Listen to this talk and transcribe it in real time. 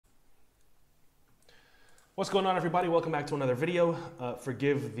What's going on, everybody? Welcome back to another video.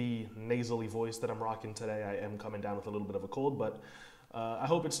 Forgive the nasally voice that I'm rocking today. I am coming down with a little bit of a cold, but I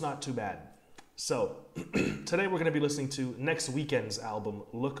hope it's not too bad. So, today we're going to be listening to NEXXWEEKND's album,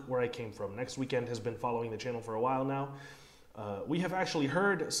 Look Where I Came From. NEXXWEEKND has been following the channel for a while now. We have actually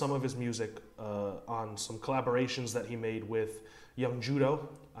heard some of his music on some collaborations that he made with Young Judo.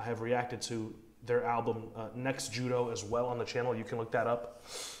 I have reacted to their album, Next Judo, as well on the channel. You can look that up.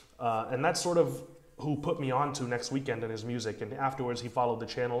 And that's sort of who put me on to NEXXWEEKND and his music. And afterwards, he followed the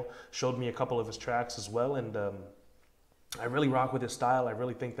channel, showed me a couple of his tracks as well. And I really rock with his style. I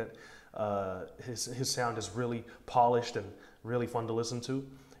really think that his sound is really polished and really fun to listen to.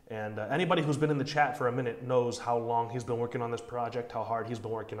 And anybody who's been in the chat for a minute knows how long he's been working on this project, how hard he's been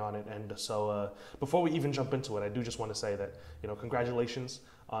working on it. And so before we even jump into it, I do just want to say that, you know, congratulations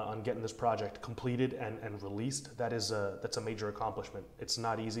on getting this project completed and released. That's a major accomplishment. It's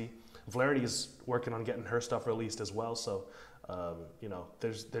not easy. Valerity is working on getting her stuff released as well. So, you know,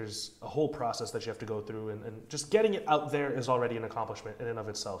 there's a whole process that you have to go through, and just getting it out there is already an accomplishment in and of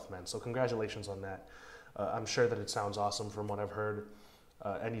itself, man. So congratulations on that. I'm sure that it sounds awesome from what I've heard.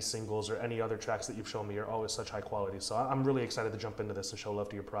 Any singles or any other tracks that you've shown me are always such high quality. So I'm really excited to jump into this and show love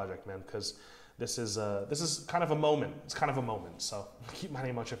to your project, man, because this is kind of a moment. It's kind of a moment. So keep my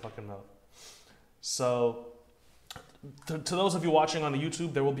name out your fucking mouth. So to those of you watching on the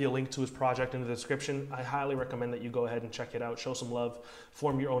YouTube, there will be a link to his project in the description. I highly recommend that you go ahead and check it out, show some love,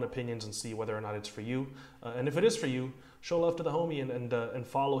 form your own opinions, and see whether or not it's for you. And if it is for you, show love to the homie and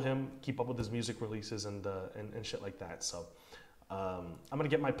follow him, keep up with his music releases and shit like that. So I'm gonna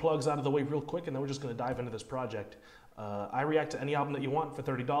get my plugs out of the way real quick, and then we're just gonna dive into this project. I react to any album that you want for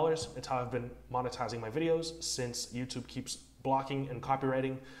 $30. It's how I've been monetizing my videos since YouTube keeps blocking and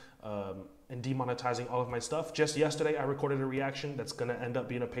copywriting and demonetizing all of my stuff. Just yesterday, I recorded a reaction that's gonna end up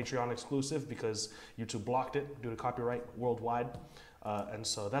being a Patreon exclusive because YouTube blocked it due to copyright worldwide. And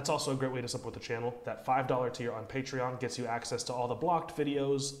so that's also a great way to support the channel. That $5 tier on Patreon gets you access to all the blocked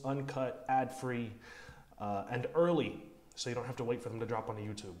videos, uncut, ad-free, and early, so you don't have to wait for them to drop onto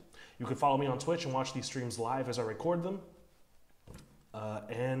YouTube. You can follow me on Twitch and watch these streams live as I record them.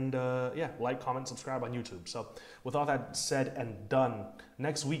 Yeah, like, comment, subscribe on YouTube. So with all that said and done,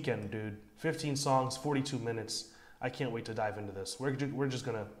 NEXXWEEKND, dude, 15 songs, 42 minutes. I can't wait to dive into this. We're just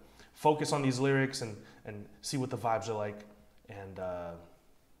gonna focus on these lyrics and see what the vibes are like. And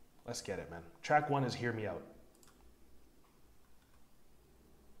let's get it, man. Track 1 is Hear Me Out.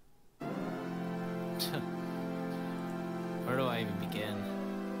 Where do I even begin?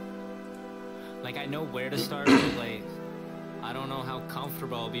 Like, I know where to start, but like, I don't know how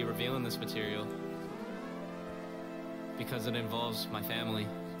comfortable I'll be revealing this material because it involves my family.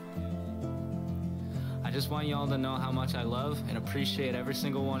 I just want y'all to know how much I love and appreciate every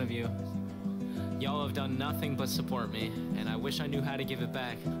single one of you. Y'all have done nothing but support me, and I wish I knew how to give it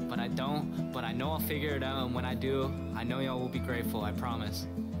back, but I don't. But I know I'll figure it out, and when I do, I know y'all will be grateful, I promise.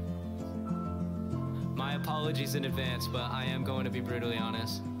 My apologies in advance, but I am going to be brutally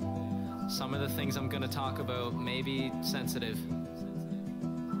honest. Some of the things I'm gonna talk about may be sensitive.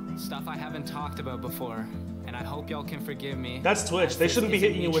 Stuff I haven't talked about before, and I hope y'all can forgive me. That's Twitch. They shouldn't be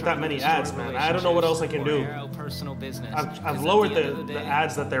hitting you with that many ads, man. I don't know what else I can do. Personal business. I've lowered the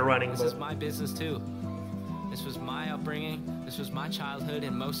ads that they're running. This is my business too. This was my upbringing. This was my childhood,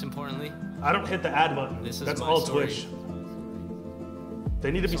 and most importantly, I don't hit the ad button. That's all Twitch.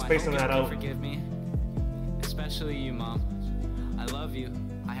 They need to be spacing that out. Forgive me, especially you, Mom. I love you.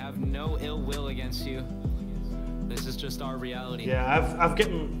 I have no ill will against you. This is just our reality. Yeah, I've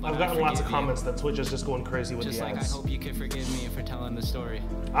gotten lots of comments that Twitch is just going crazy with the ads. Just like I hope you can forgive me for telling the story.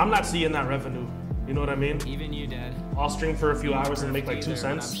 I'm not seeing that revenue. You know what I mean? Even you, Dad. I'll stream for a few hours and make like 2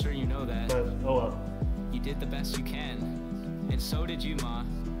 cents. I'm sure you know that. But oh well. You did the best you can, and so did you, Ma.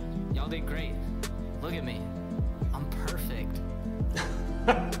 Y'all did great. Look at me. I'm perfect.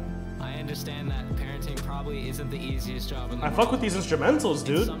 I understand that parenting probably isn't the easiest job in the world. I fuck with these instrumentals,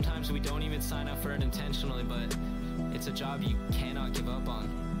 dude. And sometimes we don't even sign up for it intentionally, but it's a job you cannot give up on.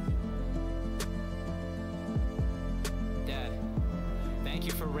 Dad, thank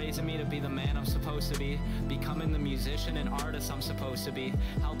you for raising me to be the man I'm supposed to be, becoming the musician and artist I'm supposed to be,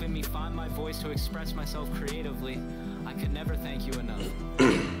 helping me find my voice to express myself creatively. I could never thank you enough.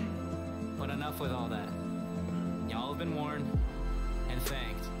 But enough with all that. Y'all have been warned and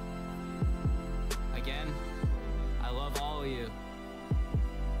thanked. Again, I love all of you.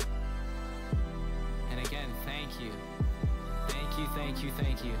 And again, thank you. Thank you, thank you,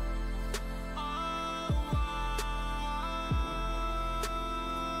 thank you.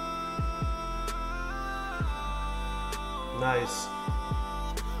 Nice.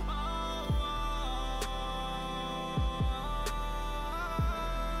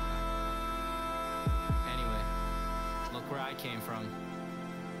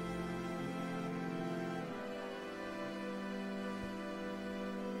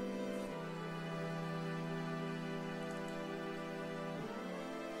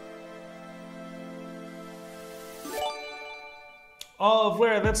 Oh,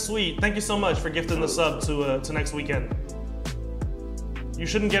 Blair, that's sweet. Thank you so much for gifting the sub to next weekend. You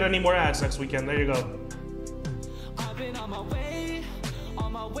shouldn't get any more ads next weekend. There you go. I've been on my way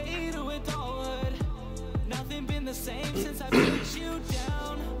to adulthood. Nothing been the same since I put you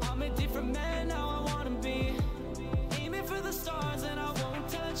down. I'm a different man now, I wanna be. Aiming for the stars and I won't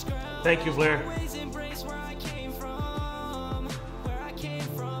touch ground. Thank you, Blair. Always embrace where I came from.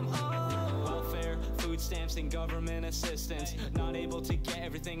 Welfare, food stamps and government assistance. Not able to get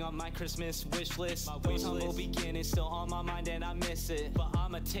everything on my Christmas wish list. Those humble beginnings still on my mind and I miss it. But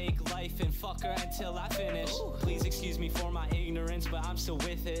I'ma take life and fuck her until I finish. Please excuse me for my ignorance, but I'm still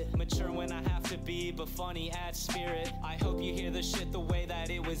with it. Mature when I have to be, but funny at spirit. I hope you hear the shit the way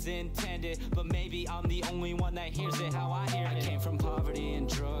that it was intended. But maybe I'm the only one that hears it how I hear it. I came from poverty and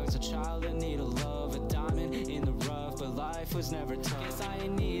drugs, a child in need of love, a diamond in the rough, but life was never tough. Guess I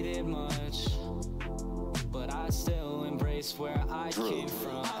ain't needed much, but I still embrace where I came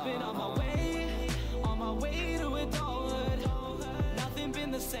from. I've been on my way to adulthood. Nothing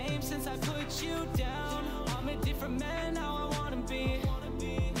been the same since I put you down. I'm a different man now, I wanna be.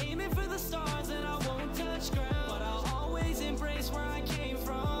 Aiming for the stars and I won't touch ground. But I'll always embrace where I came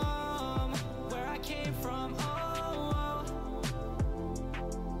from. Where I came from, oh.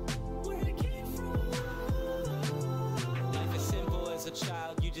 Where I came from. Life is simple as a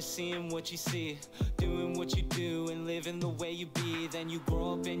child, you just seeing what you see. Doing what you do and living the way you be. Then you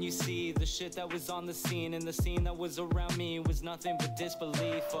grow up and you see the shit that was on the scene. And the scene that was around me was nothing but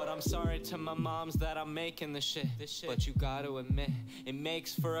disbelief. But I'm sorry to my moms that I'm making this shit. But you gotta admit, it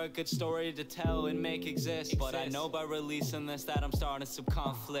makes for a good story to tell and make exist. But I know by releasing this that I'm starting some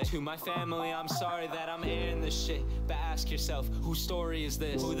conflict. To my family, I'm sorry that I'm airing this shit. But ask yourself, whose story is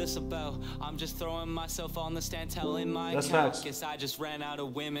this? Who this about? I'm just throwing myself on the stand, telling my account. Guess I just ran out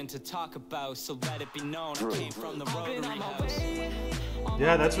of women to talk about, so let it be known I came from the Rotary House.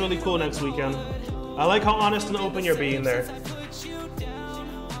 Yeah, that's really cool next weekend. I like how honest and open you're being there.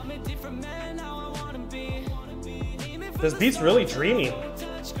 This beat's really dreamy.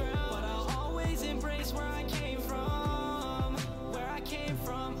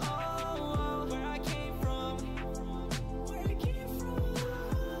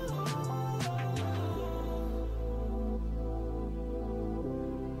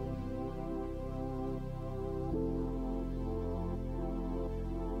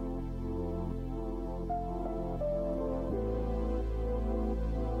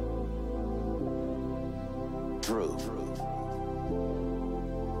 True.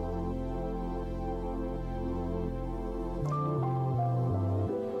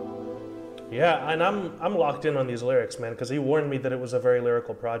 Yeah, and I'm locked in on these lyrics, man, because he warned me that it was a very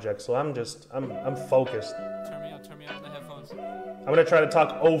lyrical project, so I'm focused. Turn me up in the headphones. I'm gonna try to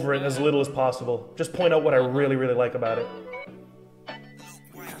talk over it as little as possible. Just point out what I really, really like about it.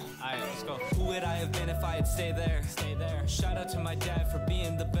 Alright, let's go. Who would I have been if I had stayed there? Shout out to my dad for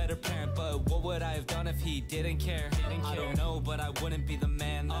being the better parent, but what would I have done if he didn't care? I don't know, but I wouldn't be the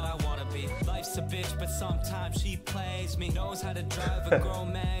man that I wanna be. Life's a bitch, but sometimes she plays me. Knows how to drive a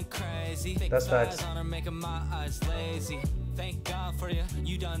grown man crazy. That's facts. On her, making my eyes lazy. Thank God for you,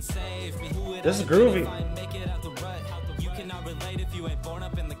 you done saved me. This is groovy. Make it out the rut. You cannot relate if you ain't born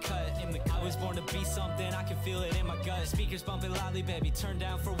up in the cut. I was born to be something, I can feel it in my gut. Speakers bumping loudly, baby, turn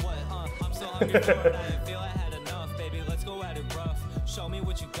down for what? I'm so hungry for it, I didn't feel I had enough, baby, let's go at it rough. Show me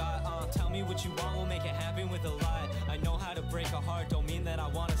what you got, tell me what you want, we'll make it happen with a lie. I know how to break a heart, don't mean that I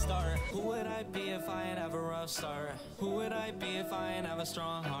wanna start. Who would I be if I ain't have a rough start? Who would I be if I ain't have a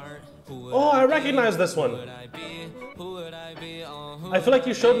strong heart? Oh, I recognize this one. Who would I be? I feel like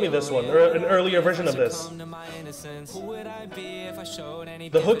you showed me this one, or an earlier version of this. Who would I be if I showed any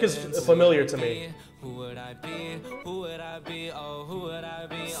The hook is familiar to me. Who would I be? Who would I be? Oh, who would I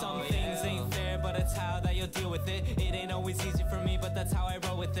be? Some things ain't fair, but it's how that you'll deal with it. It ain't always easy for me, but that's how I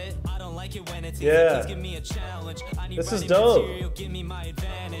roll with it. I don't like it when it's easy. Please give me a challenge. I need this is dope. Material, give me my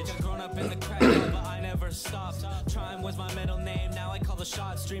advantage. I've grown up in the crack, but I never stopped. Trying was my middle name, now I call the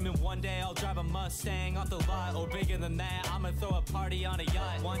shots. Dreaming one day I'll drive a Mustang off the lot, or bigger than that, I'ma throw a party on a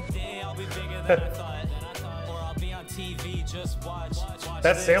yacht. One day I'll be bigger than I thought. Or I'll be on TV, just watch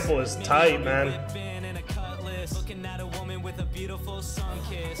that sample is tight, man. Looking at a woman with a beautiful sun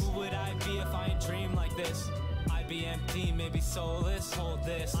kiss. Who would I be if I ain't dreamed like this? I'd be empty, maybe soulless. Hold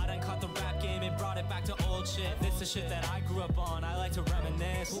this, I done caught the rap game and brought it back to old shit. This the shit that I grew up on, I like to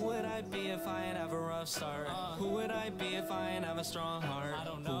reminisce. Who would I be if I ain't have a rough start? Who would I be if I ain't have a strong heart? I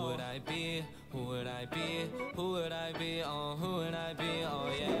don't know. Who would I be? Who would I be? Who would I be? Oh, who would I be?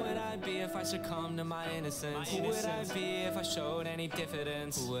 Oh yeah. Who would I be if I I succumbed to my innocence? Who would I be if I showed any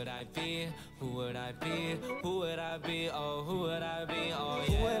diffidence? Who would I be? Who would I be? Who would I be? Oh, who would I be? Oh,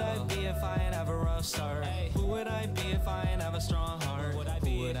 yeah. Who would I be if I ain't have a rough start? Who would I be if I ain't have a strong heart? Who would I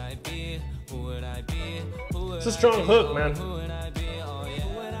be? Who would I be? Who would I be? Who would It's a strong hook, man. Who would I be? Oh, yeah.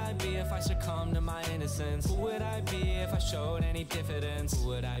 Who would I be if I succumbed to my innocence? Who would I be if I showed any diffidence? Who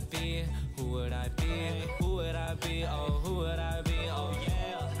would I be? Who would I be? Who would I be? Oh, who would I be? Oh, yeah.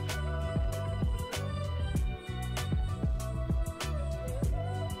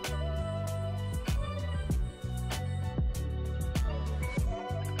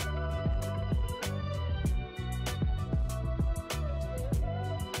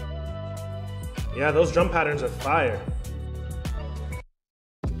 Yeah, those drum patterns are fire.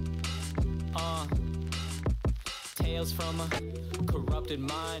 Tales from a corrupted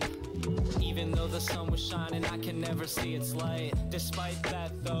mind. Even though the sun was shining, I can never see its light. Despite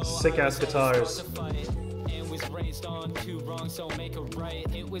that, though, sick ass guitars. Was raised on two wrongs, don't make a right.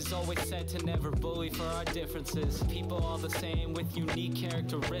 It was always said to never bully for our differences. People all the same with unique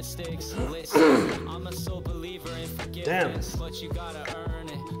characteristics. Listen, I'm a sole believer in forgiveness. Damn. But you gotta earn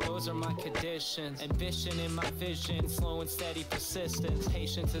it, those are my conditions. Ambition in my vision, slow and steady persistence.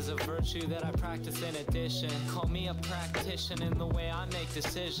 Patience is a virtue that I practice in addition. Call me a practitioner in the way I make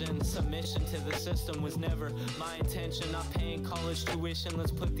decisions. Submission to the system was never my intention. Not paying college tuition,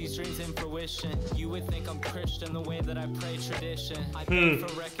 let's put these dreams in fruition. You would think I'm Christian the way that I pray tradition. I beg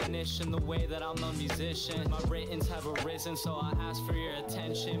for recognition the way that I'm a musician. My ratings have arisen, so I ask for your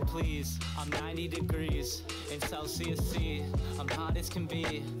attention, please. I'm 90 degrees in Celsius C. I'm hot as can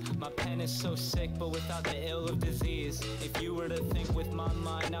be. My pen is so sick, but without the ill of disease. If you were to think with my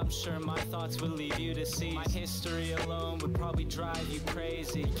mind, I'm sure my thoughts would leave you to see. My history alone would probably drive you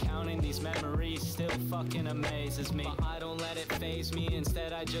crazy. Counting these memories still fucking amazes me. But I don't let it faze me,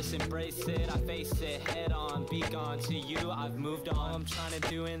 instead I just embrace it. I face it head on. Be gone to you, I've moved on. All I'm trying to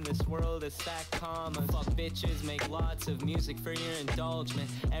do in this world is stack commas. Fuck bitches, make lots of music for your indulgement.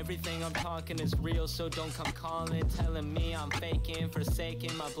 Everything I'm talking is real, so don't come calling, telling me I'm faking,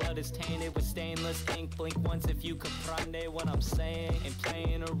 forsaken. My blood is tainted with stainless ink. Blink once if you comprende what I'm saying. And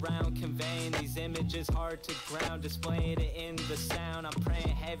playing around, conveying these images hard to ground, displaying it in the sound. I'm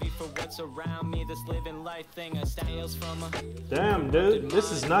praying heavy for what's around me. This living life thing, a tales from a damn, dude,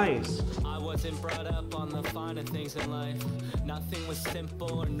 this is nice. I wasn't brought up on the finer things in life. Nothing was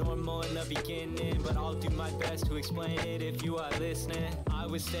simple or normal in the beginning, but I'll do my best to explain it if you are listening. I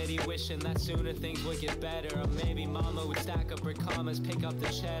was steady wishing that sooner things would get better, or maybe mama would stack up her commas, pick up the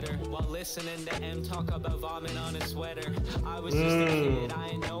cheddar, while listening to M talk about vomit on his sweater. I was just a kid, I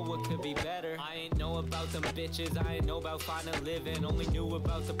ain't know what could be better. I ain't know about them bitches, I ain't know about finding a living. Only knew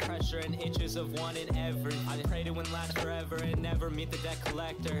about the pressure and itches of wanting every. I prayed it wouldn't last forever and never meet the debt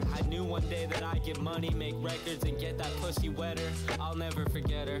collector. I knew one day that I'd get money, make records and get that pussy wetter. I'll never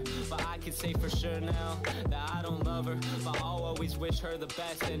forget her, but I can say for sure now that I don't love her, but I'll always wish her the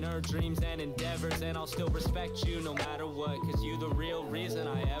best in her dreams and endeavors. And I'll still respect you no matter what, cause you the real reason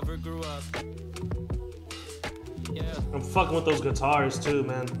I ever grew up. Yeah, I'm fucking with those guitars too,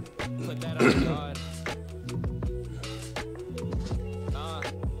 man. Put that on God.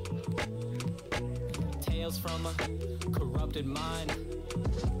 Tales from a corrupted mind.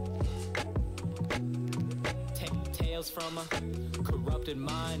 Tales from a corrupted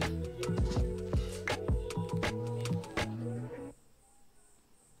mind.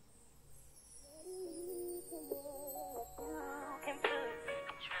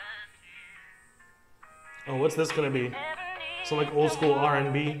 Oh, what's this gonna be? Some like old school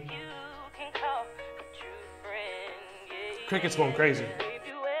R&B. Cricket's going crazy.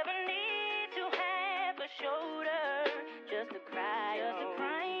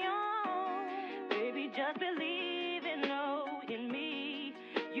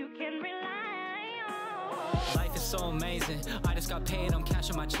 Life is so amazing. I just got paid, I'm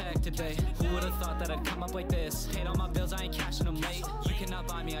cashing my check today. Who would've thought that I'd come up like this? Paid all my bills, I ain't cashing them late. You cannot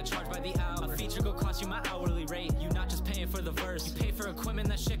buy me, I charge by the hour. A feature go cost you my hourly rate. You not just paying for the verse, you pay for equipment,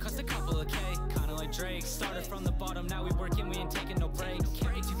 that shit cost a couple of K. Kinda like Drake, started from the bottom, now we working, we ain't taking no break.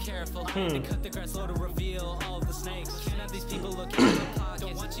 Can't be too careful, they cut the grass low to reveal all of the snakes. Can't have these people looking in their pockets.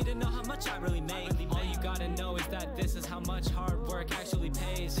 Don't want you to know how much I really make. All you gotta know is that this is how much hard work actually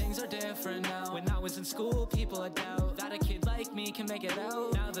pays. Things are different now. When I was in school, people had doubt that a kid like me can make it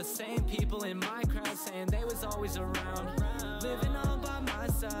out. Now the same people in my crowd saying they was always around. Living on by my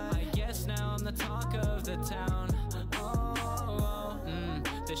side, I guess now I'm the talk of the town.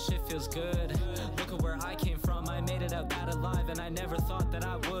 This shit feels good. Look at where I came from, I made it out that alive, and I never thought that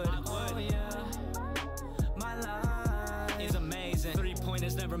I would. Oh yeah, my life is amazing. 3-pointers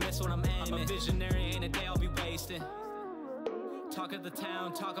Haters never miss when I'm aiming. I'm a visionary, ain't a day I'll be wasting. Talk of the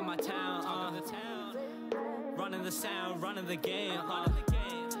town, talk of my town. Running the sound, running the game.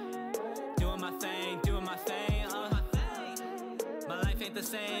 Doing my thing, doing my thing. My life ain't the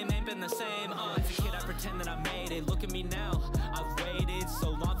same, ain't been the same. As a kid I pretend that I made it. Look at me now, I've waited so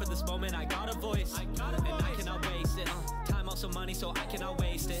long for this moment. I got a voice, and I cannot waste it. Time also money, so I cannot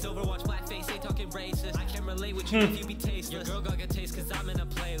waste it. Silver watch, black face, ain't talking racist. I can't relate with you if you be tasteless. Your girl got good taste cause I'm in a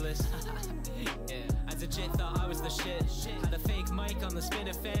playlist. Yeah. As a jit thought I was the shit. Had a fake mic on the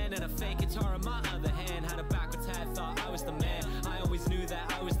spinning fan and a fake guitar in my other hand. Had a backwards hat, thought I was the man. I always knew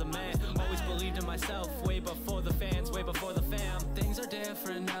that I was the man. Always believed in myself, way before the fans, way before the fam. Things are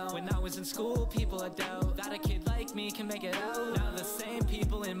different now. When I was in school, people had doubt that a kid like me can make it out. Now the same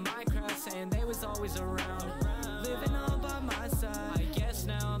people in my crowd saying they was always around. Living all by my side. I guess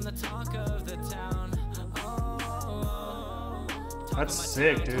now I'm the talk of the town. That's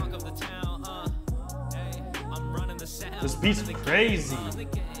sick, dude. This beat's crazy.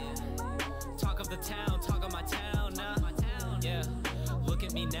 Talk of the town, talk of my town, yeah. Look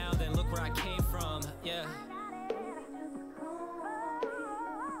at me now, then look where I came from, yeah.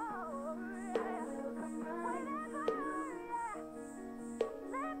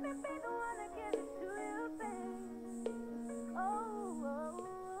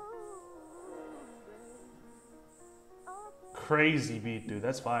 Crazy beat, dude.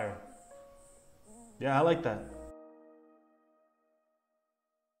 That's fire. Yeah, I like that.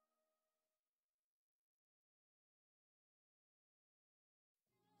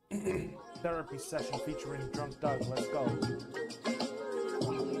 Therapy session featuring Drunk Doug. Let's go.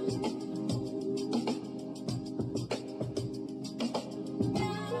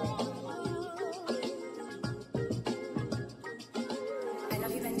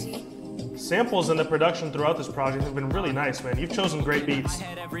 Samples and the production throughout this project have been really nice, man. You've chosen great beats. I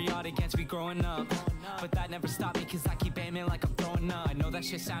had every odd against me growing up, but that never stopped me cause I keep aiming like I'm throwing up. I know that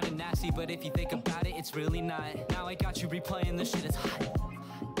shit sounded nasty, but if you think about it, it's really not. Now I got you replaying the shit, it's hot.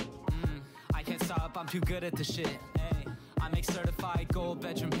 I can't stop, I'm too good at the shit. I make certified gold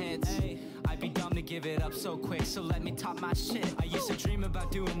bedroom hits. I'd be dumb to give it up so quick, so let me top my shit. I used to dream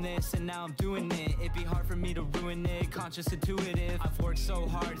about doing this, and now I'm doing it. It'd be hard for me to ruin it, conscious, intuitive. I've worked so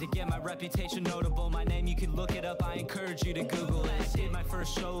hard to get my reputation notable. My name, you can look it up, I encourage you to Google it. I did my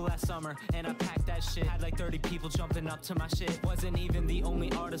first show last summer, and I packed that shit. Had like 30 people jumping up to my shit. Wasn't even the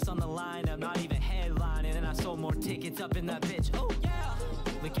only artist on the line, I'm not even headlining, and I sold more tickets up in that bitch. Oh yeah,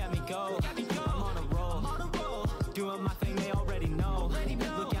 look at me go, I'm on a roll. Doing my thing, they already know.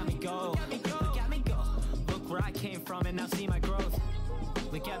 Look at me go, look at me go. Look where I came from and now see my growth.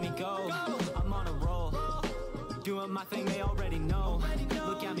 Look at me go, I'm on a roll. Doing my thing, they already know.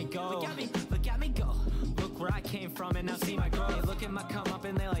 Look at me go, look at me go. Look where I came from and now see my growth. They look at my come up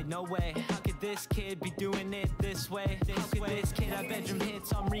and they like, no way. How could this kid be doing it this way? How could this kid have bedroom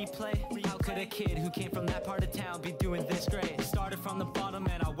hits on replay? How could a kid who came from that part of town be doing this great? Started from the bottom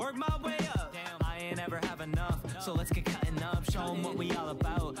and I worked my way up. Damn, I ain't ever have enough, so let's get cutting up. Show them what we all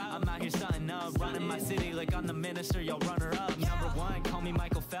about. I'm out here starting up, running my city like I'm the minister, yo, runner up. Number one, call me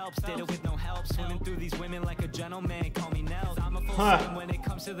Michael Phelps. Did it with no help, swimming through these women like a gentleman. Call me Nels. I'm a full swing when it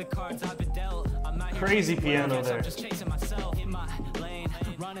comes to the cards I've been dealt. I'm not Crazy piano there. I'm just chasing myself in my lane,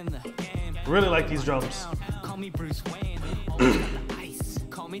 running the game. Really like these drums. Call me Bruce Wayne, always got the ice.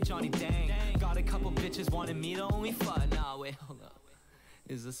 Call me Johnny Dang. Got a couple bitches wanting me to only fuck. Nah, wait, hold up.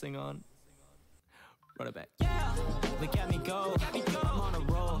 Is this thing on? Run it back. Yeah, look at me go. I'm on a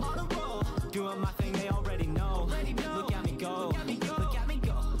roll. Doing my thing, they already know. Look at me go. Look at me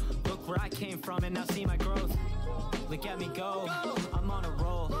go. Look where I came from and now see my growth. Look at me go. I'm on a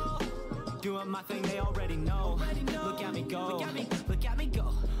roll. Doing my thing, they already know. Look at me go. Look at me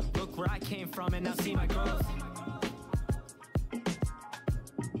go. Look where I came from and now see my growth.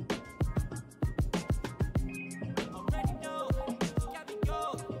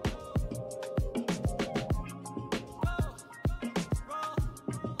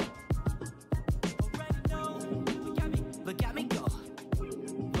 Look at me go.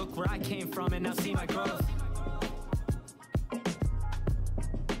 Look where I came from and now see my growth.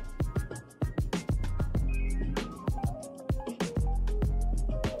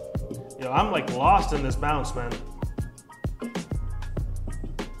 Yo, I'm like lost in this bounce, man.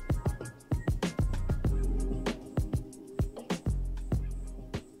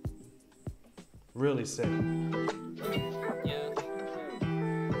 Really sick. Yeah.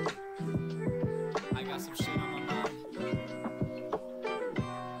 I got some shit on my mind.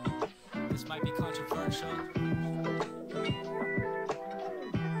 This might be controversial.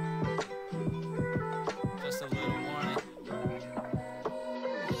 Just a little warning.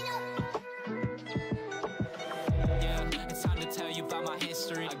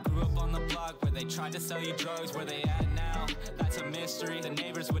 tried to sell you drugs, where they at now? That's a mystery. The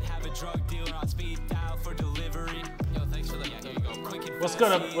neighbors would have a drug dealer on speed dial for delivery. Yo, thanks for the, yeah, here you go. Quick and What's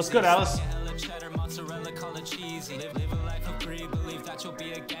good? What's good, Alice? Hella cheddar, mozzarella, call it cheesy. Live a life of greed, believe that you'll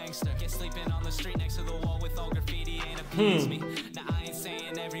be a gangster. Get sleeping on the street next to the wall with all graffiti, ain't appease me. Now I ain't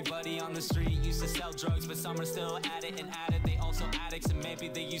saying everybody on the street used to sell drugs, but some are still at it, and at it they also addicts, and maybe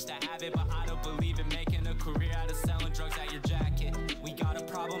they used to have it, but I don't believe in making a career out of selling drugs out your jacket. We got a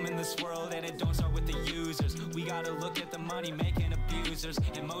problem in this world, and it don't start with the users. We gotta look at the money making abusers,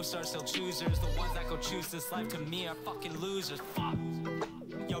 and most are still choosers. The ones that go choose this life to me are fucking losers. Fuck.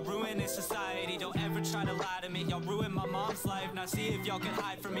 Y'all ruining society, don't ever try to lie to me. Y'all ruined my mom's life, now see if y'all can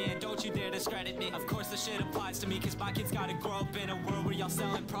hide from me, and don't you dare discredit me. Of course the shit applies to me, cause my kids gotta grow up in a world where y'all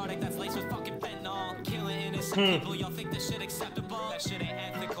selling product that's laced with fucking fentanyl, killing innocent people. Y'all think this shit acceptable? That shit ain't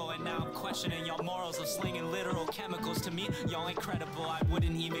ethical, and now I'm questioning y'all morals of slinging literal chemicals. To me, y'all ain't credible, I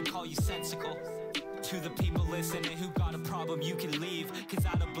wouldn't even call you sensical. To the people listening who got a problem, you can leave, cause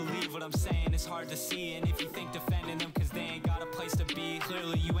I don't believe what I'm saying, it's hard to see. And if you think defending them cause they ain't got a place to be,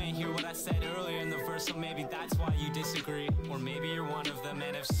 clearly you ain't hear what I said earlier in the verse, so maybe that's why you disagree. Or maybe you're one of them,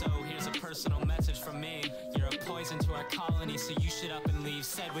 and if so, here's a personal message from me. You're a poison to our colony, so you should up and leave.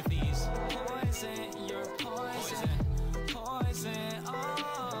 Said with ease. Poison, you're poison. Poison,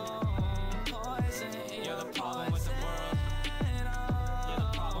 oh, poison. You're the problem with the world. You're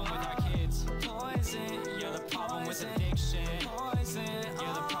the problem with our kids. Poison, you're the problem with addiction. Poison,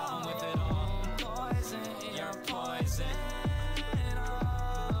 you're the problem with it all. Poison, you're poison.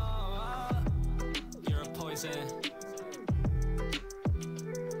 You're a poison.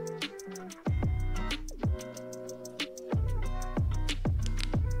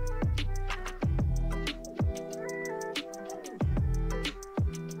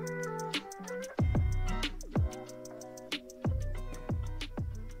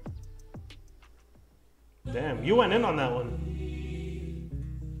 Damn, you went in on that one.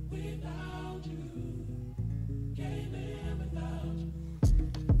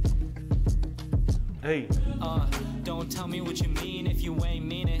 Hey. Don't tell me what you mean if you ain't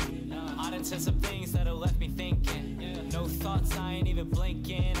mean it. I done said some things that have left me thinking. No thoughts, I ain't even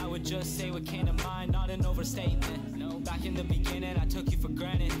blinking. I would just say what came to mind, not an overstatement. Back in the beginning, I took you for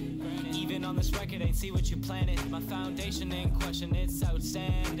granted. Even on this record, ain't see what you planted. My foundation ain't question, it's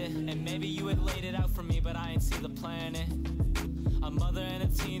outstanding. And maybe you had laid it out for me, but I ain't see the planet. A mother and a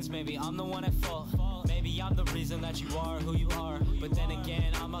teens, maybe I'm the one at fault. Maybe I'm the reason that you are who you are. But then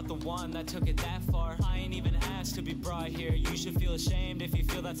again, I'm not the one that took it that far. I ain't even asked to be brought here. You should feel ashamed if you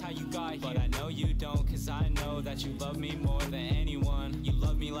feel that's how you got here. But I know you don't, cause I know that you love me more than anyone. You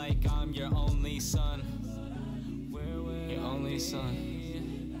love me like I'm your only son. Your only son.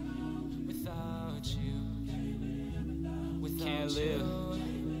 Without you, can't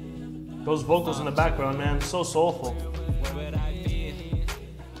live. Those vocals in the background, man, so soulful. Where would I be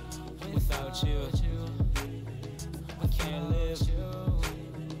without you? I can't live.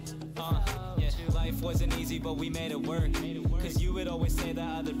 Yeah, life wasn't easy, but we made it work. Cause you would always say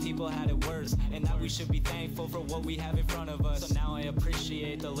that other people had it worse, and that we should be thankful for what we have in front of us. So now I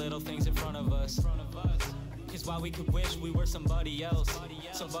appreciate the little things in front of us. Cause while we could wish we were somebody else,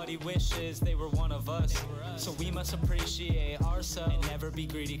 somebody wishes they were one of us. So we must appreciate ourselves and never be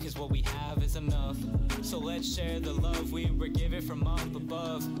greedy, cause what we have is enough. So let's share the love we were given from up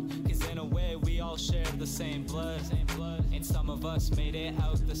above. Cause in a way we all shared the same blood. And some of us made it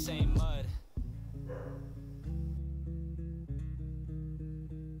out the same mud.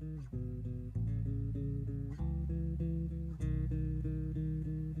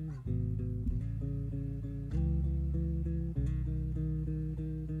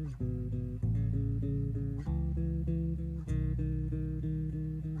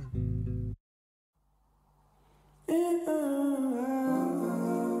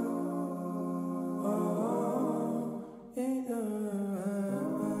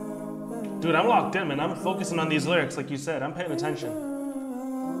 Dude, I'm locked in, man. I'm focusing on these lyrics, like you said. I'm paying attention.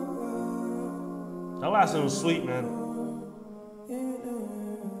 That last one was sweet, man.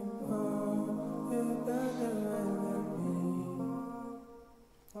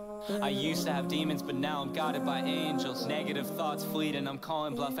 I used to have demons, but now I'm guided by angels. Negative thoughts fleeting, I'm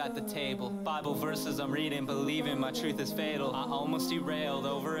calling bluff at the table. Bible verses I'm reading, believing my truth is fatal. I almost derailed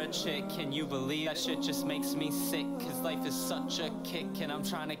over a chick, can you believe that shit just makes me sick? Cause life is such a kick, and I'm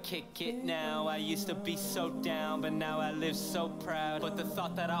trying to kick it now. I used to be so down, but now I live so proud. But the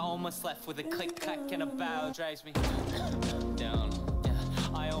thought that I almost left with a click, clack, and a bow drives me down.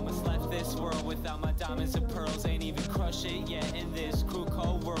 I almost left this world without my diamonds and pearls. Ain't even crush it yet in this cruel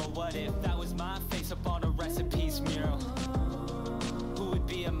cold world. What if that was my face up on a recipes mural? Who would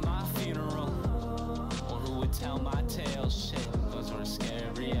be at my funeral?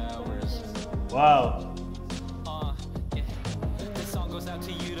 Wow. Yeah. This song goes out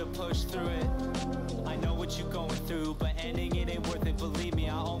to you to push through it. I know what you're going through, but ending it ain't worth it. Believe me,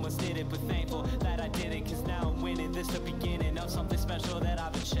 I almost did it, but thankful that I didn't, cause now I'm winning. This the beginning of something special that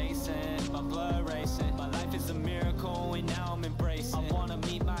I've been chasing. My blood racing, my life is a miracle, and now I'm embracing. I wanna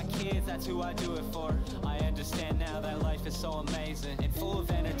meet my kids, that's who I do it for. I understand now that life is so amazing and full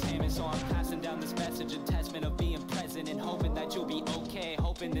of entertainment, so I'm passing down this message, a testament of being present and hoping that you'll be okay,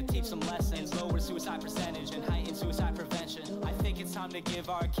 hoping to teach some lessons, lower suicide percentage and heighten suicide prevention. I think it's time to give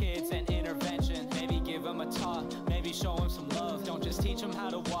our kids an intervention, maybe give them a talk, maybe show them some love. Don't just teach them how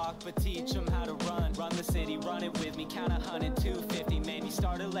to walk, but teach them how to run. Run the city, run it with me, count 100, 250, maybe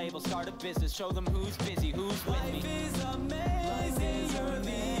start a label, start a business, show them who's busy, who's with me. Life is amazing, you're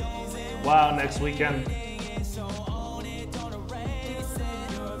the only Wow, next weekend. so own it, don't erase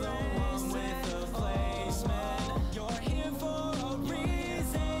it. You're the one with the placement. You're here for a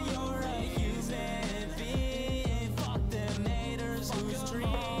reason. You're a human being. Fuck them haters who's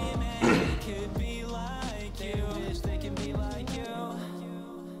dreaming. They could be like you. Wish they could be like you.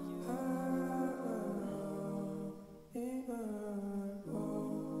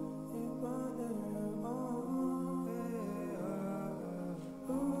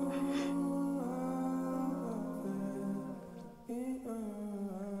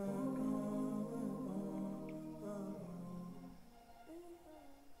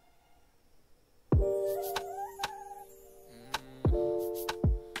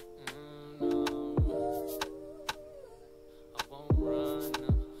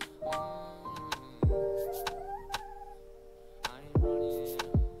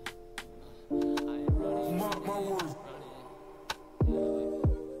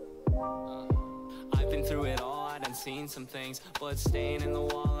 Seen some things, blood stain in the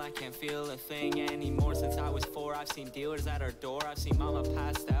wall, I can't feel a thing anymore. Since I was 4, I've seen dealers at our door, I've seen mama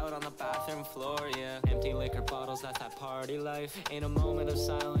passed out on the bathroom floor, yeah. Empty liquor bottles, that's that party life. Ain't a moment of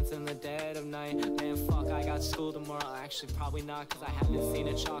silence in the dead of night. Man, fuck, I got school tomorrow. Actually, probably not, cause I haven't seen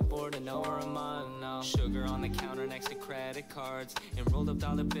a chalkboard in over a month, no. Sugar on the counter next to credit cards, and rolled up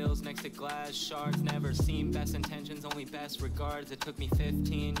dollar bills next to glass shards. Never seen best intentions, only best regards. It took me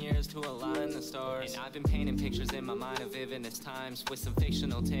 15 years to align the stars, and I've been painting pictures in my mind of vividest times, with some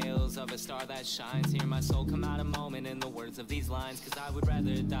fictional tales of a star that shines. Hear my soul come out a moment in the words of these lines, cause I would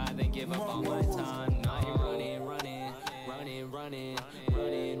rather die than give up all my time. No, I ain't running, running, running, running,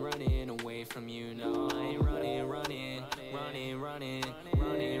 running, running away from you. No, I ain't running, running, running, running,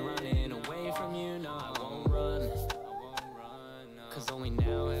 running, running away from you. No, I won't run, cause only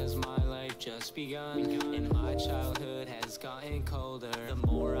now has my life just begun, and my childhood has gotten colder. The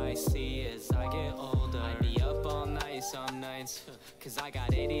more I see as I get older, I'd be up all night some nights, cause I got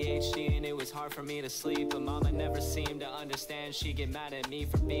ADHD and it was hard for me to sleep. But mama never seemed to understand, she'd get mad at me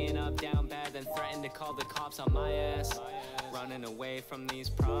for being up down bad, then threatened to call the cops on my ass. Running away from these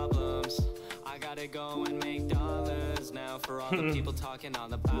problems, I gotta go and make dollars now. For all the people talking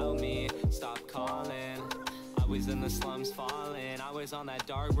all about me, stop calling. I was in the slums falling, I was on that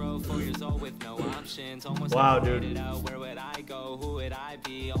dark road, 4 years old with no options. Almost figured it out, where would I go, who would I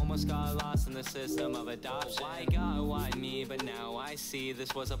be? Almost got lost in the system of adoption. Why God, why me? But now I see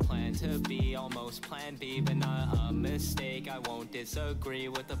this was a plan to be, almost plan B, but not a mistake. I won't disagree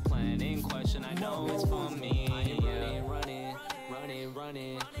with the plan in question, I know it's for me. I ain't running, running, running,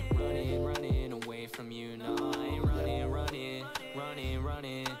 running, running, running away from you. No, I ain't running, running, running,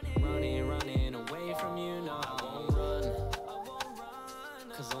 running, running, running away from you. No, I won't run,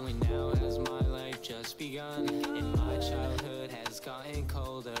 cause only now has my life just begun, and my childhood has gotten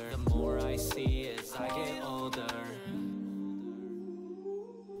colder. The more I see as I get older.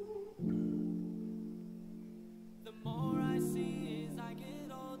 The more I see as I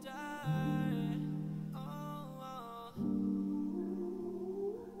get older.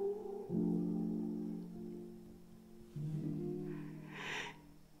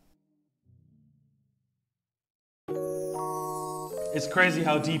 It's crazy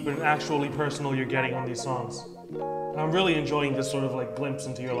how deep and actually personal you're getting on these songs. And I'm really enjoying this sort of like glimpse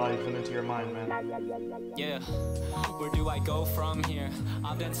into your life and into your mind, man. Yeah, where do I go from here?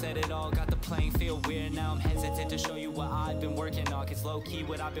 I've done said it all, got the playing field weird. Now I'm hesitant to show you what I've been working on, cause low-key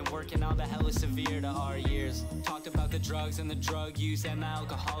what I've been working on, the hell is severe to our years. Talked about the drugs and the drug use and the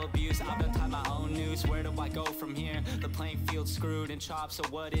alcohol abuse. I've done tied my own noose, where do I go from here? The playing field's screwed and chopped, so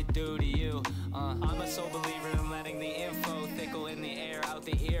what it do to you? I'm a sole believer in letting the info thickle in the air, out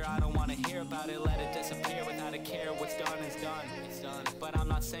the ear. I don't wanna hear about it, let it disappear without a care. what's done is done. It's done. But I'm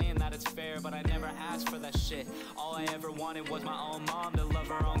not saying that it's fair, but I never asked for that shit. All I ever wanted was my own mom to love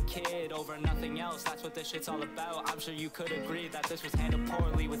her own kid over nothing else. That's what this shit's all about. I'm sure you could agree that this was handled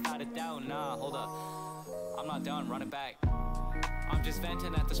poorly without a doubt. Nah, hold up. I'm not done, run it back. I'm just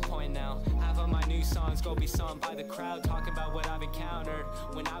venting at this point now. Half of my new songs go be sung by the crowd, talking about what I've encountered,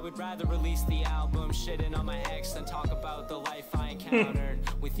 when I would rather release the album shitting on my ex than talk about the life I encountered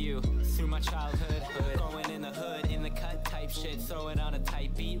with you through my childhood. Growing in the hood, in the cut type shit, throw it on a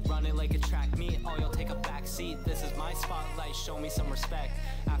tight beat, running like a track meet. Oh, you'll take a back seat, this is my spotlight, show me some respect.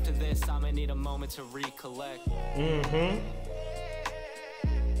 After this, I'ma need a moment to recollect.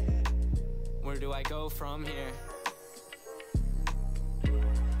 Where do I go from here?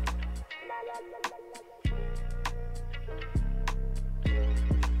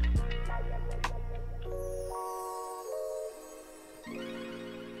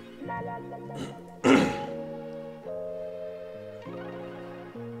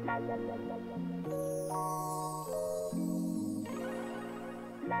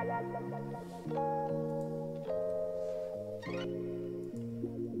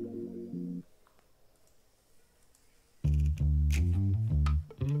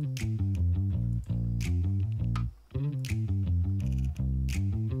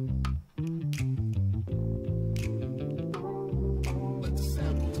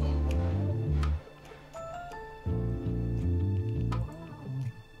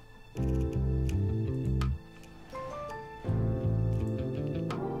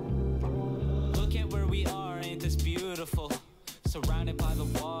 Surrounded by the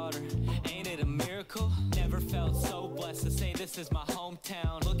water, ain't it a miracle? Never felt so blessed to say this is my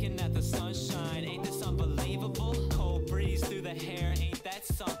hometown. Looking at the sunshine, ain't this unbelievable? Cold breeze through the hair, ain't that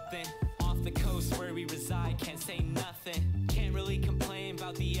something? Off the coast where we reside, can't say nothing. Can't really complain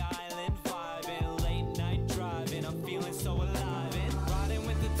about the island vibing. Late night driving, I'm feeling so alive. And riding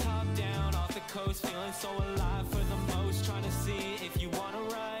with the top down, off the coast, feeling so alive for the most. Trying to see if you wanna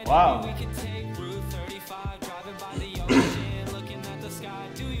ride. Wow. Maybe we can take Route 35, driving by the ocean. Sky,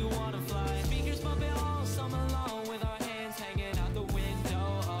 do you wanna fly? Speakers bumping all summer long with our hands hanging out the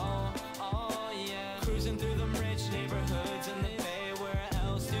window. Oh, oh yeah. Cruising through them rich neighborhoods in the Bay. Where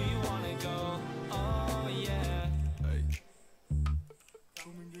else do you wanna go? Oh yeah.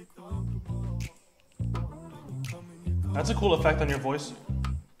 That's a cool effect on your voice.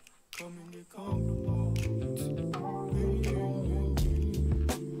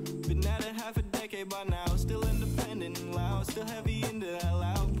 Been at it half a decade by now, still independent and loud, still heavy into that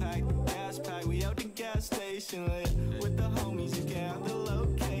loud pack, the gas pack. We out the gas station lit with the homies, you can't have the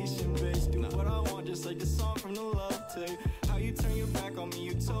location, bitch. Do what I want, just like the song from the love tape. How you turn your back on me,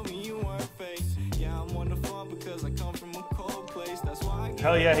 you told me you weren't fake. Yeah, I'm wonderful because I come from a cold place. That's why I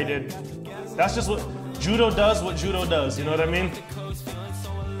Hell yeah, he did. That's just what judo does, what judo does, you know what I mean?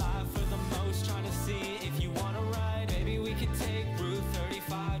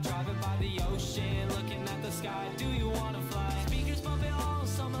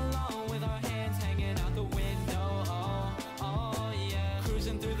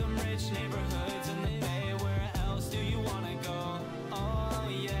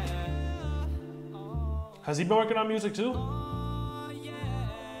 Has he been working on music too?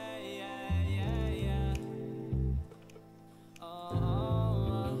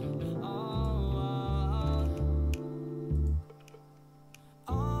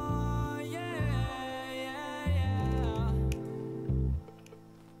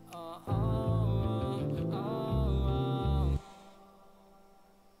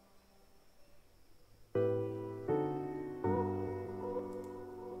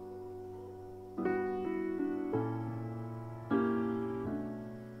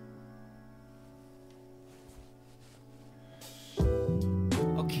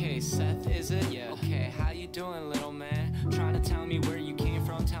 Seth, is it? Yeah. Okay, how you doing, little man? Trying to tell me where you came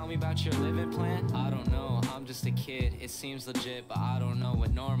from, tell me about your living plan? I don't know, I'm just a kid. It seems legit, but I don't know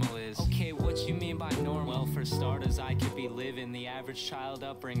what normal is. Okay, what you mean by normal? Well, for starters, I could be living the average child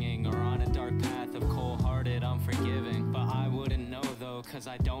upbringing, or on a dark path of cold-hearted unforgiving. But I wouldn't know though, cause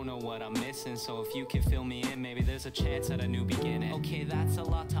I don't know what I'm missing. So if you can fill me in, maybe there's a chance at a new beginning. Okay, that's a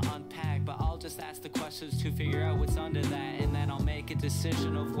lot to unpack, but I'll just ask the questions to figure out what's under that, and then I'll make a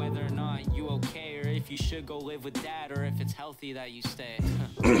decision of whether or not you okay, or if you should go live with dad, or if it's healthy that you stay.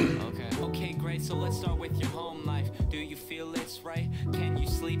 Okay, great, so let's start with your home life. Do you feel it's right? Can you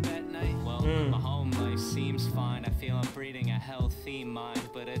sleep at night? Well, my home life seems fine. I feel I'm breeding a healthy mind,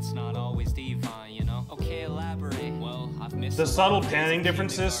 but it's not always divine, you know? Okay, elaborate. Well, I've missed the subtle panning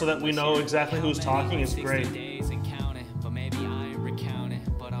differences so that we know exactly who's talking is great. Days and count it, but maybe I ain't recount it,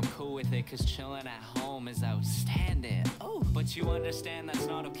 but I'm cool with it, cause chilling at home is outstanding. but you understand that's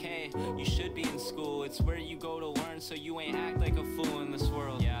not okay. You should be in school, it's where you go to learn, so you ain't act like a fool in this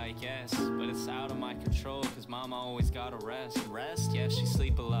world. Yeah, I guess, but it's out of my control, cause mama always gotta rest. Rest? Yeah, she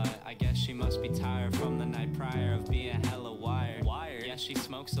sleep a lot. I guess she must be tired from the night prior of being hella wired. Wired? Yeah, she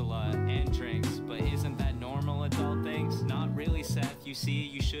smokes a lot and drinks, but isn't that normal adult things? Not really, Seth. You see,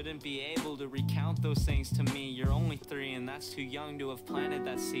 you shouldn't be able to recount those things to me. You're only 3 and that's too young to have planted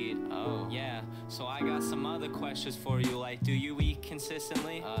that seed. Oh, yeah, so I got some other questions for you, like, do you eat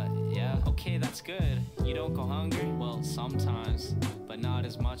consistently? Yeah. Okay, that's good. You don't go hungry? Well, sometimes, but not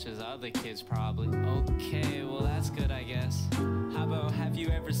as much as other kids probably. Okay, well that's good, I guess. How about, have you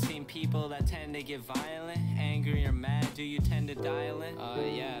ever seen people that tend to get violent, angry or mad? Do you tend to dial it?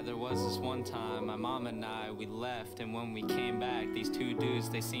 Yeah, there was this one time, my mom and I, we left, and when we came back, these 2 dudes,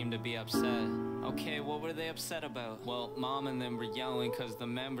 they seemed to be upset. Okay, what were they upset about? Well, mom and them were yelling cause the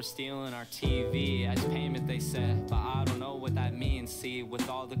men were stealing our TV as payment, they said. But I don't know what that means, see, with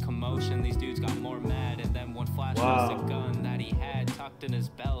all the commotion, these dudes got more mad, and then one flash was a gun that he had tucked in his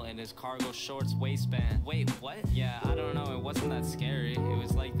belt in his cargo shorts waistband. Wait, what? Yeah, I don't know, it wasn't that scary. It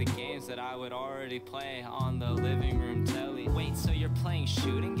was like the games that I would already play on the living room telly. Wait, so you're playing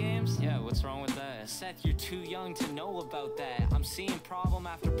shooting games? Yeah, what's wrong with that? Seth, you're too young to know about that. I'm seeing problem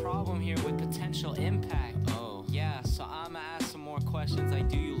after problem here with potential impact. Oh, yeah, so I'ma ask some more questions like,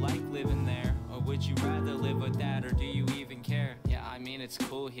 do you like living there? Or would you rather live with dad, or do you even care? Yeah, I mean, it's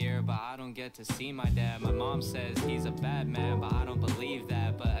cool here, but I don't get to see my dad. My mom says he's a bad man, but I don't believe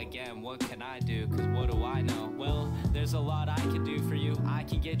that. But again, what can I do? Cause what do I know? Well, there's a lot I can do for you. I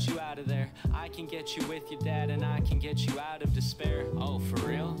can get you out of there. I can get you with your dad, and I can get you out of despair. Oh, for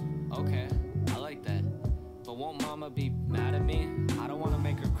real? Okay, I like that. But won't mama be mad at me? I don't want to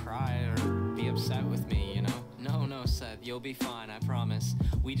make her cry or be upset with me, you know? No, Seth, you'll be fine, I promise.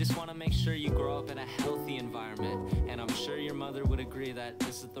 We just want to make sure you grow up in a healthy environment, and I'm sure your mother would agree that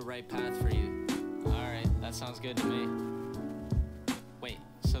this is the right path for you. Alright, that sounds good to me. Wait,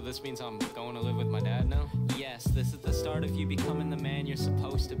 so this means I'm going to live with my dad now? Yes, this is the start of you becoming the man you're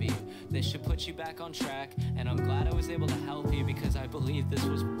supposed to be. This should put you back on track, and I'm glad I was able to help you because I believe this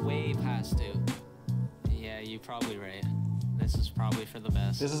was way past due. Yeah, you're probably right. This is probably for the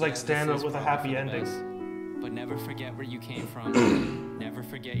best. This is like stand up with a happy ending. But never forget where you came from. Never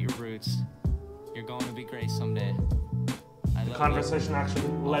forget your roots. You're going to be great someday. The conversation actually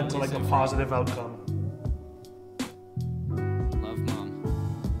led to like a positive outcome. Love, Mom.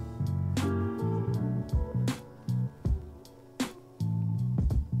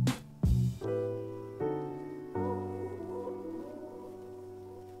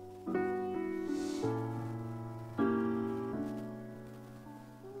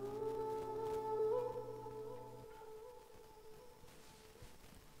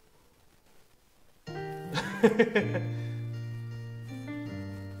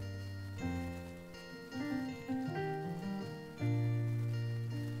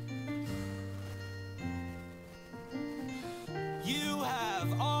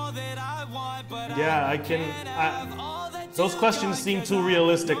 Yeah, I can. Those questions seem too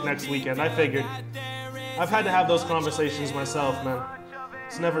realistic next weekend. I figured. I've had to have those conversations myself, man.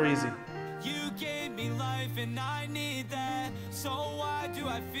 It's never easy. You gave me life and I need that. So why do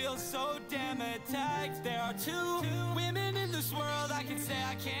I feel so damn attacked? There are 2 women in this world I can say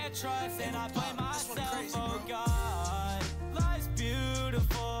I can't trust, and I blame myself. Oh God, life's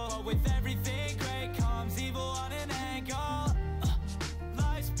beautiful, but with everything great comes evil on an angle.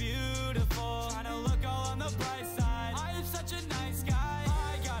 Life's beautiful, trying to look all on the bright side. I am such a nice guy,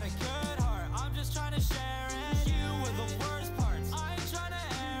 I got a good heart, I'm just trying to share it. You were the worst parts, I ain't trying to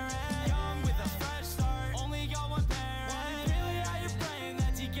air it. Young with a fresh start, only got one parent. Really out your brain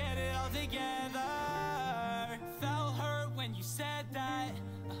that you get it all together. Felt hurt when you said that,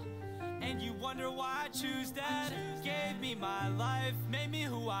 and you wonder why I choose that. Gave me my life, made me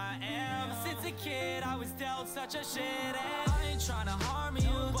who I am. Since a kid I was dealt such a shit, and I ain't trying to harm you,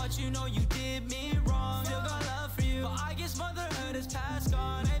 but you know you did me wrong. Still got love for you, but I guess motherhood is past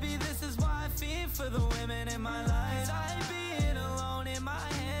gone. Maybe this is why I feel for the women in my life. I ain't being alone in my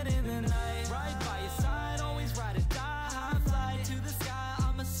head in the night. Right by your side, always ride or die. High fly to the sky,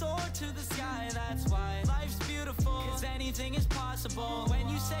 I'ma soar to the sky. That's why life's beautiful, cause anything is possible when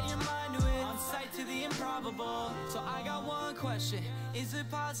you set your mind to it, on sight to the improbable. So I got one question, is it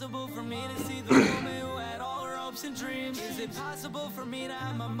possible for me to see the woman who had all her hopes and dreams? Is it possible for me to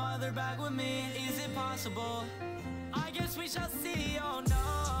have my mother back with me? Is it possible? I guess we shall see, oh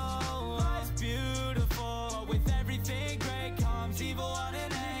no. Life's beautiful, but with everything great comes evil on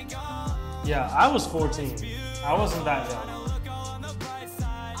an angle. Yeah, I was 14. I wasn't that young.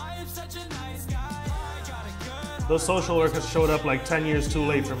 Those social workers showed up like 10 years too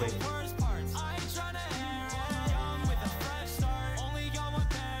late for me.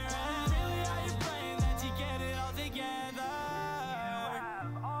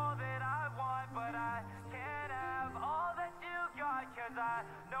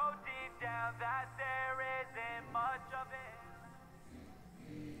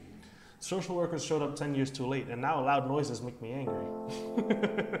 Social workers showed up 10 years too late, and now loud noises make me angry.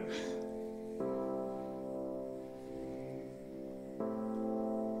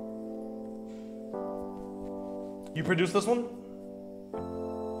 You produced this one?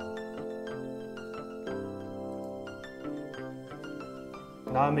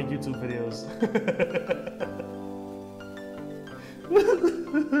 Now I make YouTube videos.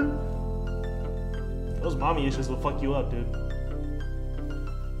 Those mommy issues will fuck you up, dude.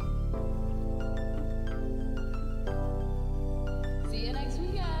 See you next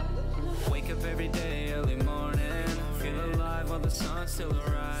weekend. Wake up every day, early morning. Feel alive while the sun still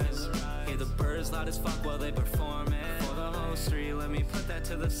rise. Hear the birds loud as fuck while they performing. For the whole street, let me put that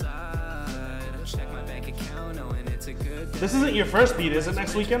to the side. Check my bank account, knowing it's a good day. This isn't your first beat, is it,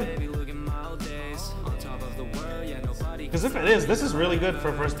 next weekend? Baby, look at my old days. On top of the world, yeah, nobody. Because if it is, this is really good for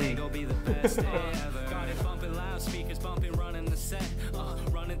a first beat. Go be the best day ever. Got it bumping loud, speakers bumping, running the set.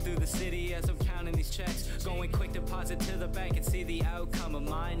 Running through the city as I'm counting these checks. Going quick deposit to the bank and see the outcome of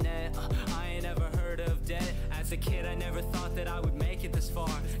my net. I ain't ever heard of debt. As a kid, I never thought that I would make it this far.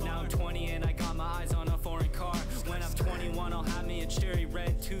 Now I'm 20 and I got my eyes on a foreign car. When I'm 21, I'll have me a cherry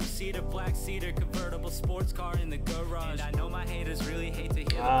red two-seater, black cedar, convertible sports car in the garage. And I know my haters really hate to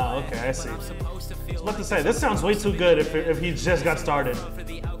hear the okay, I see. but I'm supposed to feel I was about to say, this sounds way too good if he just got started. for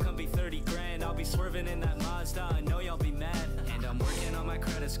the outcome be 30 grand. I'll be swerving in that Mazda. I know y'all be mad. And I'm working on my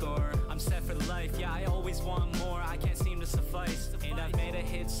credit score. I'm set for life. Yeah, I always want more. I can't seem to suffice. And I've made a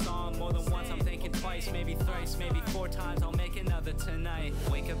hit song more than once. I'm thinking twice, maybe thrice, maybe 4 times. I'll make another tonight.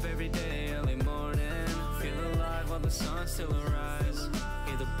 Wake up every day, early morning. Feel alive while the sun still arise.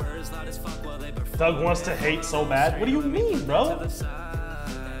 Hear the birds loud as fuck while they perform. Doug wants to hate so bad. What do you mean, bro? To the side.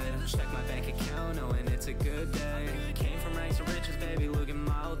 Check my bank account, knowing it's a good day. Came from rags to riches, baby, look at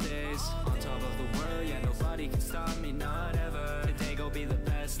my old days. On top of the world, yeah, nobody can stop me, not ever. Today go be the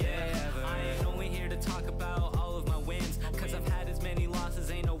best day ever. I ain't only here to talk about all of my wins, cause I've had as many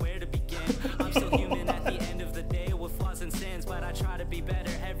losses, ain't nowhere to begin. I'm still human at the end of the day with flaws and sins, but I try to be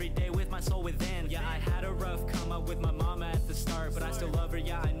better every day with my soul within. Yeah, I had a rough come up with my mama at the start, but I still love her,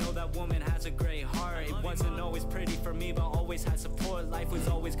 yeah, I know that woman has a great heart. It wasn't always pretty for me, but always had support. Life was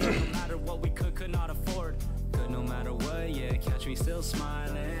always good no matter what we could not afford. Good no matter what, yeah, catch me still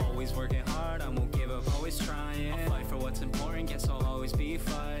smiling. Always working hard, I won't give up, always trying. I'll fight for what's important, guess I'll always be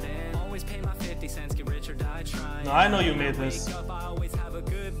fighting. Always pay my 50 cents, get rich or die trying. No, I know you made this. Wake up, I always have a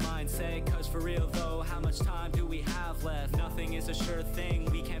good mindset. Cause for real though, how much time do we have left? Nothing is a sure thing,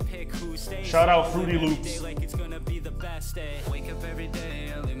 we can't pick who stays. Shout out Fruity Every Loops. day like it's gonna be the best day. Wake up every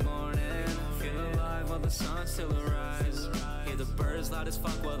day, early morning. Feel alive while the sun still arise. Hear the birds loud as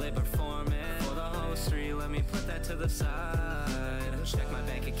fuck while they performing. For the whole street, let me put that to the side. Check my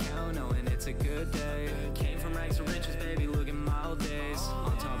bank account, knowing it's a good day. Came from rags to riches, baby, look at my old days.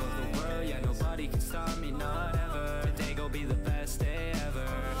 On top of the world, yeah, nobody can stop me, not ever. Today go be the best day ever.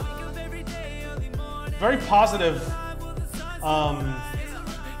 Wake up every day, early morning. Very positive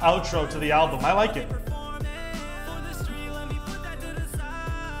outro to the album. I like it.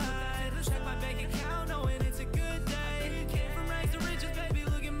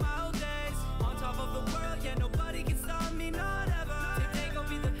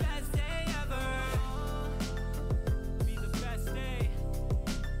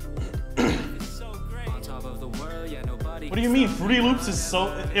 What do you mean? Fruity Loops is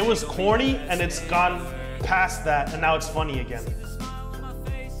so... It was corny and it's gone past that and now it's funny again.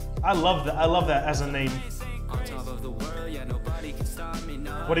 I love that. I love that as a name.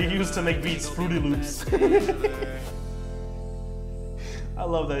 What do you use to make beats? Fruity Loops. I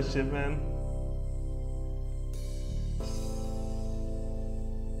love that shit, man.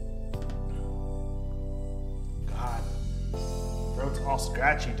 God. Throat's all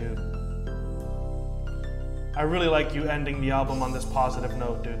scratchy, dude. I really like you ending the album on this positive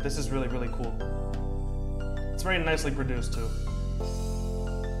note, dude. This is really, really cool. It's very nicely produced, too.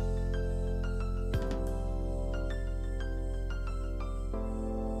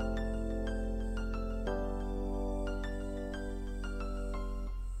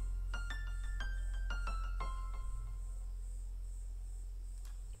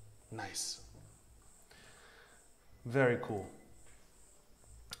 Nice. Very cool.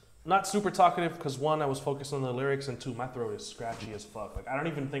 not super talkative because one, I was focused on the lyrics, and two, my throat is scratchy as fuck. Like I don't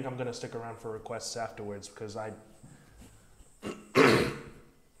even think I'm gonna stick around for requests afterwards because I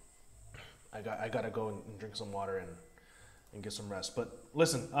gotta go and drink some water and get some rest. But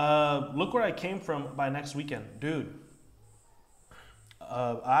listen, look where I came from by next weekend, dude.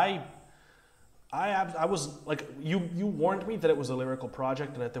 I was like, you warned me that it was a lyrical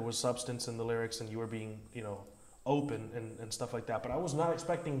project and that there was substance in the lyrics and you were being, you know, open and stuff like that. But I was not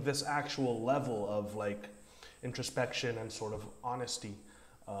expecting this actual level of like introspection and sort of honesty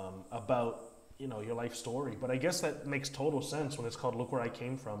about, you know, your life story. But I guess that makes total sense when it's called Look Where I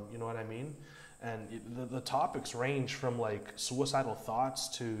Came From, you know what I mean? And the topics range from like suicidal thoughts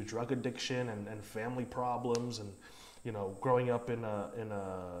to drug addiction and family problems and, you know, growing up in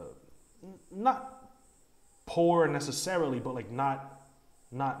a not poor necessarily, but like not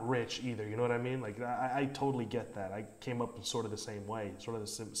rich either, you know what I mean? Like I totally get that. I came up in sort of the same way, sort of the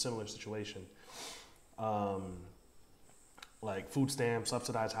similar situation. Like food stamps,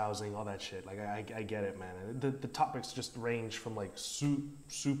 subsidized housing, all that shit. Like I get it, man. And the topics just range from like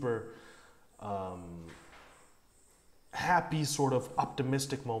super happy, sort of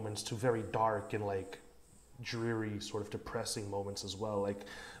optimistic moments to very dark and like dreary, sort of depressing moments as well. Like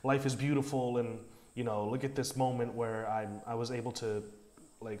life is beautiful, and you know, look at this moment where I was able to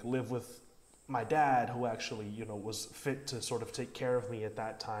like live with my dad, who actually, you know, was fit to sort of take care of me at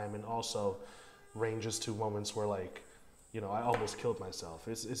that time, and also ranges to moments where like, you know, I almost killed myself.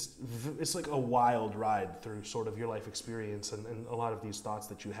 It's like a wild ride through sort of your life experience and a lot of these thoughts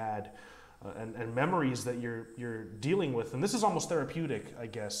that you had. And memories that you're dealing with, and this is almost therapeutic, I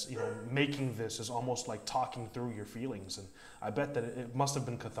guess. You know, making this is almost like talking through your feelings, and I bet that it must have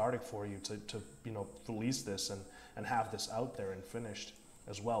been cathartic for you to you know, release this and have this out there and finished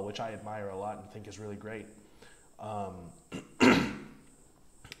as well, which I admire a lot and think is really great.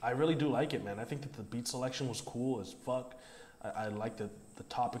 I really do like it, man. I think that the beat selection was cool as fuck. I like the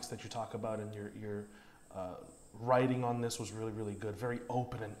topics that you talk about, and your writing on this was really, really good. Very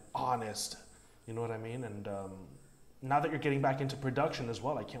open and honest. You know what I mean? And now that you're getting back into production as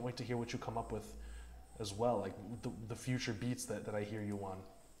well, I can't wait to hear what you come up with as well. Like the future beats that I hear you on.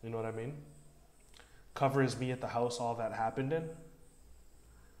 You know what I mean? Cover is me at the house all that happened in.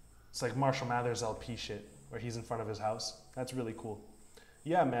 It's like Marshall Mathers LP shit, where he's in front of his house. That's really cool.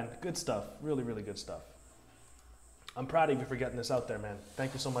 Yeah, man, good stuff. Really, really good stuff. I'm proud of you for getting this out there, man.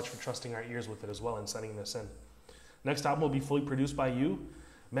 Thank you so much for trusting our ears with it as well and sending this in. Next album will be fully produced by you.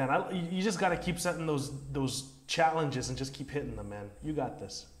 Man, you just got to keep setting those challenges and just keep hitting them, man. You got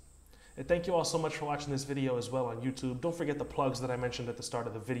this. And thank you all so much for watching this video as well on YouTube. Don't forget the plugs that I mentioned at the start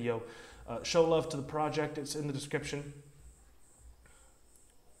of the video. Show love to the project. It's in the description.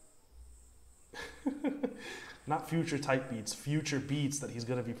 Not future type beats, future beats that he's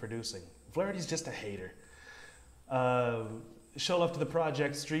going to be producing. Flarity's just a hater. Show love to the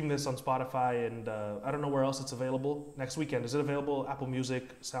project. Stream this on Spotify, and I don't know where else it's available. Next weekend, is it available? Apple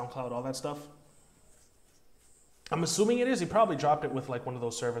Music, SoundCloud, all that stuff? I'm assuming it is. He probably dropped it with like one of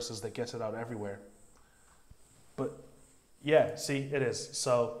those services that gets it out everywhere. But yeah, see, it is.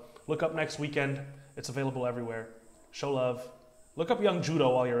 So look up Next Weekend. It's available everywhere. Show love. Look up Young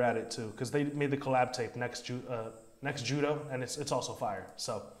Judo while you're at it too, because they made the collab tape Next Judo, and it's also fire.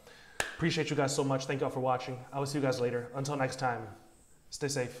 So appreciate you guys so much. Thank y'all for watching. I will see you guys later. Until next time, stay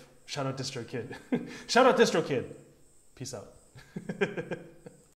safe. Shout out Distro Kid. Shout out Distro Kid. Peace out.